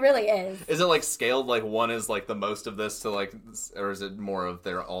 Like, it really is. Is it, like, scaled, like, one is, like, the most of this to, like, or is it more of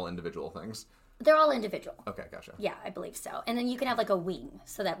they're all individual things? They're all individual. Okay, gotcha. Yeah, I believe so. And then you can have, like, a wing.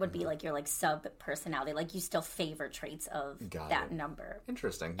 So that would be, like, your, like, sub-personality. Like, you still favor traits of that number.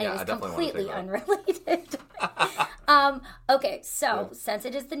 Interesting. And yeah, it's I definitely completely want to unrelated. Okay, so since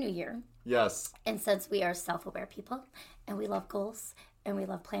it is the new year. Yes. And since we are self-aware people, and we love goals, and we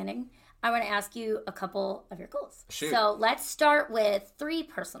love planning, I want to ask you a couple of your goals. Shoot. So let's start with 3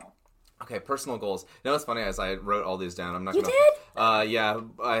 personal. Okay, personal goals. You know what's funny? As I wrote all these down, I'm not You gonna... did? Yeah.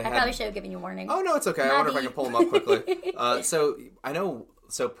 I probably should have given you a warning. Oh, no, it's okay. I wonder if I can pull them up quickly. So, I know...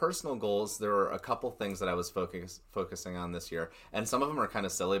 So, personal goals, there were a couple things that I was focusing on this year. And some of them are kind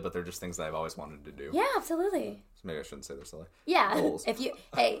of silly, but they're just things that I've always wanted to do. Yeah, absolutely. So maybe I shouldn't say they're silly. Yeah. Goals. If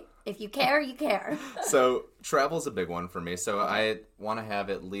you care, you care. So travel's a big one for me. So I want to have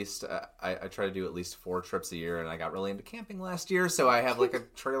at least, I try to do at least 4 trips a year, and I got really into camping last year, so I have like a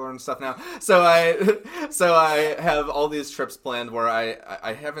trailer and stuff now. So I have all these trips planned where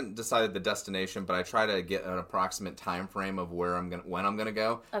I haven't decided the destination, but I try to get an approximate time frame of when I'm gonna go.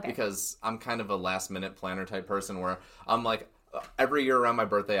 Okay. Because I'm kind of a last minute planner type person where I'm like, every year around my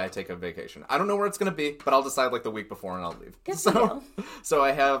birthday, I take a vacation. I don't know where it's going to be, but I'll decide like the week before and I'll leave. So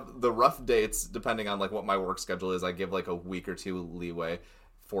I have the rough dates depending on like what my work schedule is. I give like a week or 2 leeway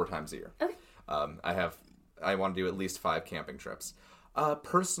 4 times a year. Okay. I want to do at least 5 camping trips.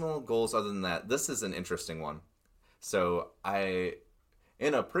 Personal goals other than that, this is an interesting one. So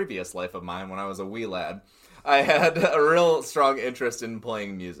in a previous life of mine, when I was a wee lad, I had a real strong interest in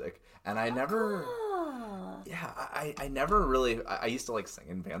playing music. And I never... Yeah, I never really... I used to, like, sing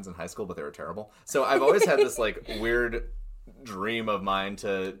in bands in high school, but they were terrible. So I've always had this, like, weird dream of mine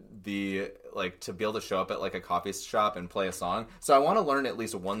to be able to show up at, like, a coffee shop and play a song. So I want to learn at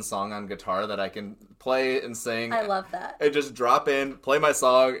least one song on guitar that I can play and sing. I love that. And just drop in, play my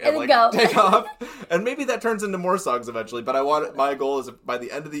song, and like, go. take off. And maybe that turns into more songs eventually, but my goal is by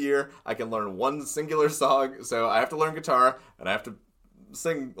the end of the year, I can learn one singular song. So I have to learn guitar, and I have to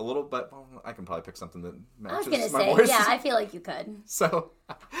sing a little bit. Well, I can probably pick something that matches my voice. Yeah, I feel like you could. So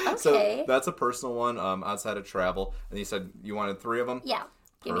that's a personal one outside of travel. And you said you wanted 3 of them? Yeah.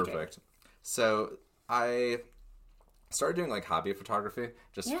 Give me 3. Perfect. So I started doing like hobby photography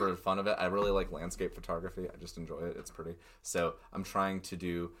just for the fun of it. I really like landscape photography. I just enjoy it. It's pretty. So I'm trying to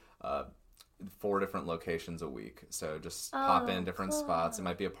do 4 different locations a week. So just pop in different spots. It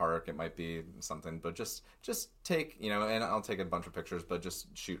might be a park, it might be something, but just take, and I'll take a bunch of pictures, but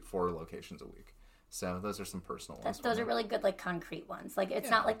just shoot 4 locations a week. So those are some personal ones. Those are really good, like, concrete ones. Like, it's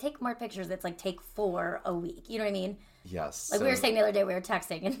not like take more pictures. It's like take 4 a week. You know what I mean? Yes. Like, we were saying the other day, we were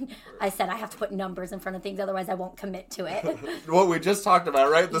texting, and I said I have to put numbers in front of things, otherwise I won't commit to it. What we just talked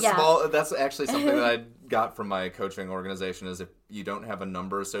about, right? That's actually something that I got from my coaching organization, is if you don't have a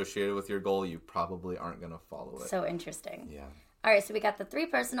number associated with your goal, you probably aren't going to follow it. So interesting. Yeah. All right, so we got the 3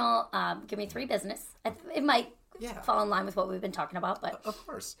 personal. Give me 3 business. It might fall in line with what we've been talking about, but... Of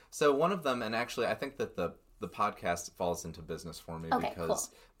course. So one of them, and actually I think that the podcast falls into business for me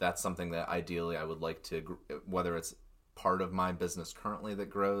because that's something that ideally I would like to, whether it's part of my business currently that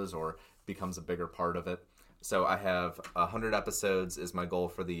grows or becomes a bigger part of it. So I have 100 episodes is my goal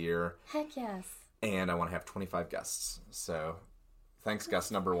for the year. Heck yes. And I want to have 25 guests. So thanks,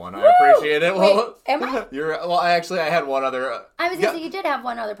 guest number 1. I appreciate it. Wait, am I? I had one other. I was going to say, you did have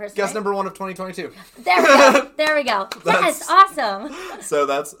one other person. Guest number 1 of 2022. There we go. There we go. Yes, awesome. So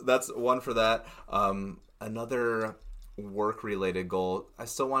that's one for that. Another work-related goal, I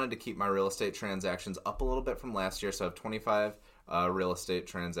still wanted to keep my real estate transactions up a little bit from last year, so I have 25 real estate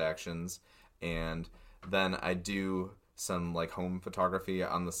transactions, and then I do some like home photography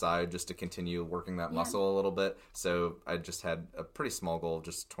on the side just to continue working that muscle a little bit. So I just had a pretty small goal of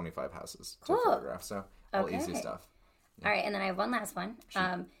just 25 houses to photograph, so all easy stuff. Yeah. All right, and then I have one last one.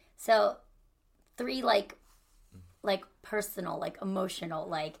 So 3 like personal, like emotional,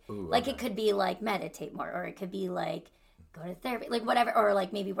 like it could be like meditate more, or it could be like go to therapy, like whatever, or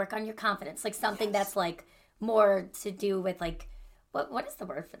like maybe work on your confidence, like something that's like more to do with like what is the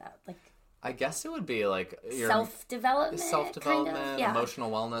word for that? Like, I guess it would be like your self-development, kind of? Yeah. Emotional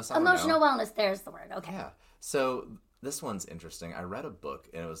wellness. Emotional wellness. There's the word. Okay. Yeah. So this one's interesting. I read a book,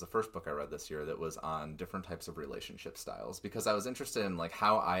 and it was the first book I read this year that was on different types of relationship styles, because I was interested in like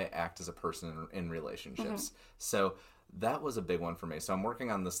how I act as a person in relationships. Mm-hmm. So that was a big one for me. So I'm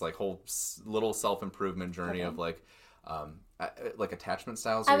working on this like whole little self-improvement journey of like, like attachment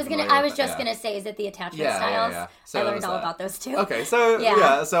styles. I was just gonna say, is it the attachment styles? Yeah. So I learned all about those too. Okay, so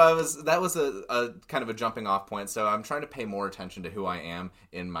that was a kind of a jumping off point. So I'm trying to pay more attention to who I am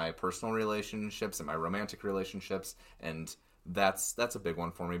in my personal relationships and my romantic relationships, and that's a big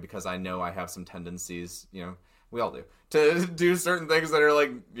one for me because I know I have some tendencies, we all do, to do certain things that are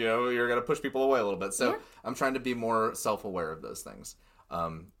like, you're gonna push people away a little bit. So I'm trying to be more self-aware of those things.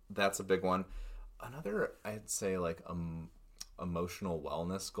 That's a big one. Another, I'd say, like emotional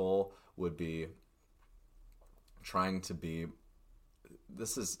wellness goal would be trying to be,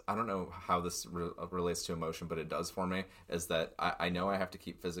 I don't know how this relates to emotion, but it does for me, is that I know I have to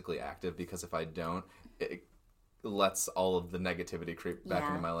keep physically active because if I don't, it lets all of the negativity creep back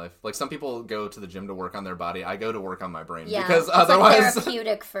into my life. Like some people go to the gym to work on their body. I go to work on my brain because otherwise like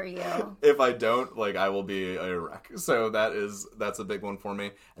therapeutic for you. If I don't, I will be a wreck. So that's a big one for me.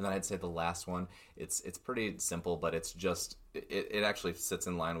 And then I'd say the last one, it's pretty simple, but it's just it actually sits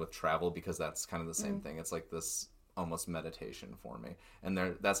in line with travel because that's kind of the same thing. It's like this almost meditation for me. And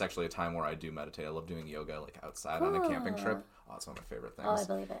that's actually a time where I do meditate. I love doing yoga outside on a camping trip. Oh, it's one of my favorite things. Oh, I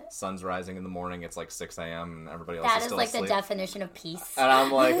believe it. Sun's rising in the morning. It's like 6 a.m. and everybody else is still asleep. That is the definition of peace. And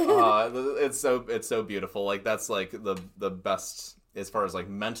I'm like, oh, it's so beautiful. That's the best as far as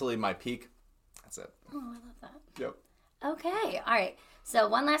mentally my peak. That's it. Oh, I love that. Yep. Okay. All right. So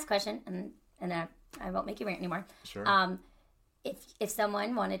one last question, and then I won't make you rant anymore. Sure. If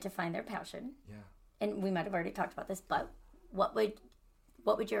someone wanted to find their passion, and we might have already talked about this, but what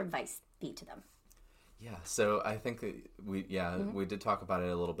would your advice be to them? Yeah, so I think that we did talk about it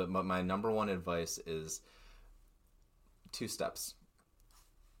a little bit, but my number one advice is 2 steps.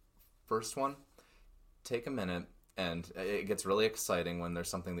 First one, take a minute, and it gets really exciting when there's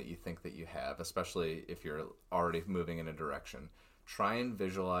something that you think that you have, especially if you're already moving in a direction. Try and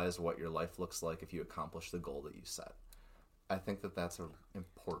visualize what your life looks like if you accomplish the goal that you set. I think that that's an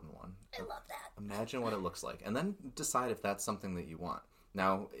important one. I love that. Imagine what it looks like, and then decide if that's something that you want.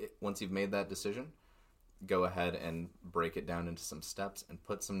 Now, once you've made that decision, go ahead and break it down into some steps and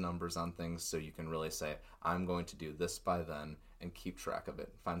put some numbers on things so you can really say, I'm going to do this by then, and keep track of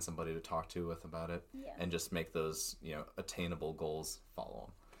it. Find somebody to talk to about it, and just make those, attainable goals follow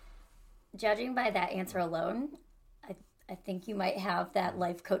them. Judging by that answer alone, I think you might have that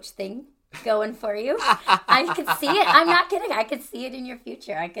life coach thing going for you. I could see it. I'm not kidding. I could see it in your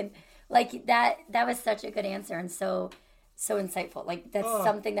future. I could, that was such a good answer and so insightful. That's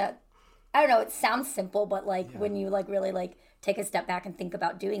something that, I don't know, it sounds simple, but when you really take a step back and think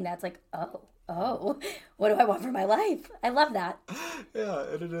about doing that, it's like, oh, what do I want for my life? I love that. Yeah,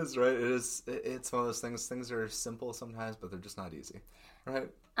 and it is, right? It's one of those things. Things are simple sometimes, but they're just not easy, right?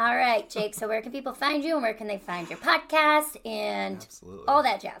 All right, Jake. So where can people find you and where can they find your podcast and all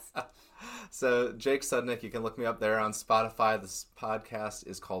that jazz? So, Jake Sudnick, you can look me up there on Spotify. This podcast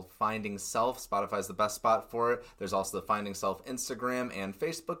is called Finding Self. Spotify is the best spot for it. There's also the Finding Self Instagram and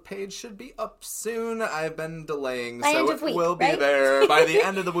Facebook page should be up soon. I've been delaying, so it will be there by the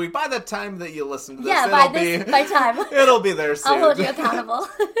end of the week. By the time that you listen to this, by time. It'll be there soon. I'll hold you accountable.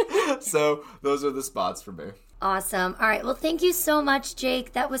 So, those are the spots for me. Awesome. All right. Well, thank you so much,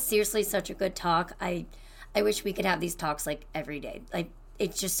 Jake. That was seriously such a good talk. I wish we could have these talks every day.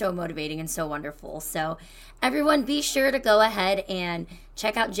 It's just so motivating and so wonderful. So everyone be sure to go ahead and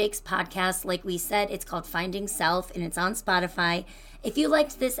check out Jake's podcast. Like we said, it's called Finding Self and it's on Spotify. If you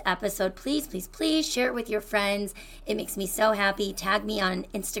liked this episode, please, please, please share it with your friends. It makes me so happy. Tag me on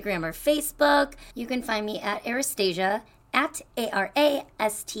Instagram or Facebook. You can find me at Arastasia, at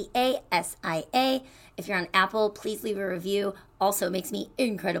Arastasia. If you're on Apple, please leave a review. Also makes me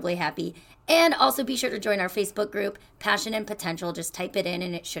incredibly happy. And also be sure to join our Facebook group, Passion and Potential. Just type it in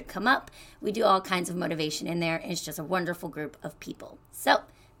and it should come up. We do all kinds of motivation in there, and it's just a wonderful group of people. So,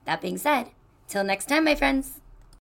 that being said, till next time, my friends.